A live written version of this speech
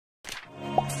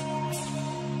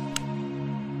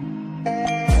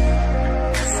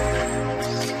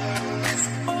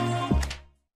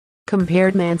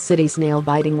compared Man City's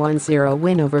nail-biting 1-0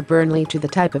 win over Burnley to the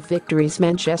type of victories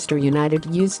Manchester United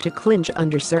used to clinch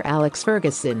under Sir Alex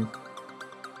Ferguson.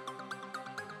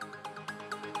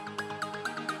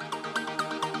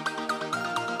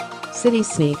 City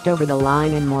sneaked over the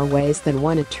line in more ways than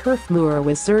one at Turf Moor,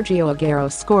 with Sergio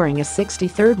Aguero scoring a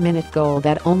 63rd-minute goal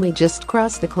that only just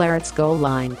crossed the Clarets goal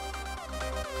line.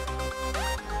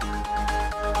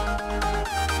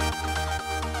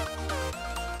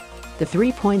 The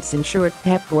 3 points ensured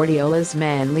Pep Guardiola's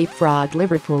men leapfrogged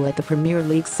Liverpool at the Premier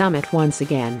League summit once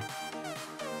again.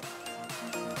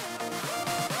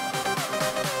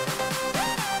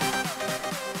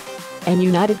 And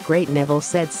United great Neville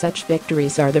said such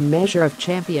victories are the measure of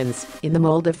champions, in the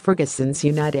mould of Ferguson's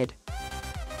United.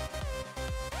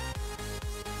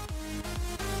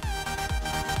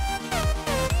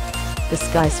 The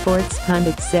Sky Sports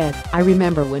pundit said, "I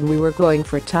remember when we were going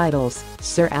for titles,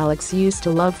 Sir Alex used to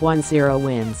love 1-0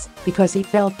 wins, because he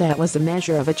felt that was a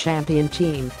measure of a champion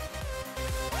team.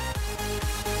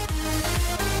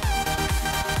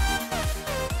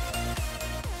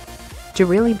 To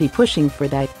really be pushing for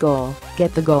that goal,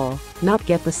 get the goal, not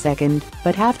get the second,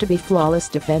 but have to be flawless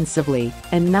defensively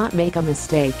and not make a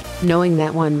mistake, knowing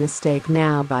that one mistake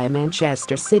now by a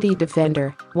Manchester City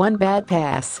defender, one bad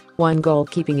pass, one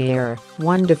goalkeeping error,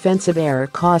 one defensive error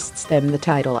costs them the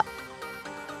title."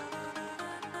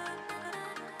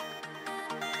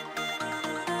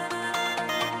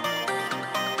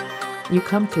 You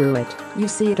come through it, you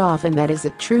see it often. That is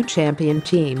a true champion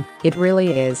team, it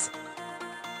really is.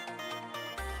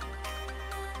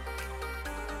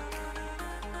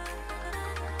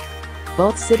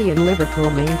 Both City and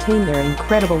Liverpool maintain their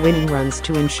incredible winning runs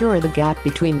to ensure the gap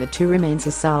between the two remains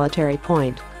a solitary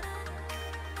point.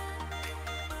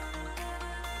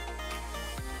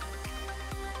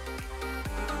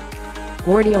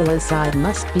 Guardiola's side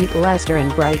must beat Leicester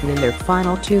and Brighton in their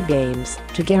final 2 games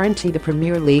to guarantee the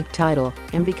Premier League title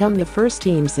and become the first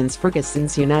team since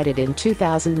Ferguson's United in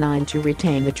 2009 to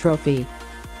retain the trophy.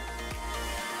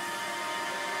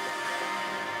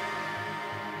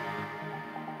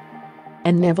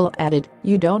 And Neville added,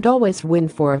 "You don't always win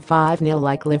 4-5-0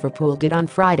 like Liverpool did on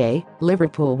Friday.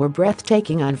 Liverpool were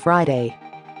breathtaking on Friday.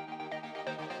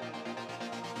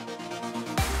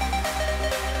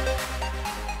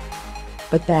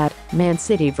 But that, Man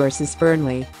City vs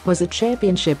Burnley, was a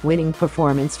championship-winning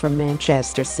performance from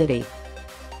Manchester City."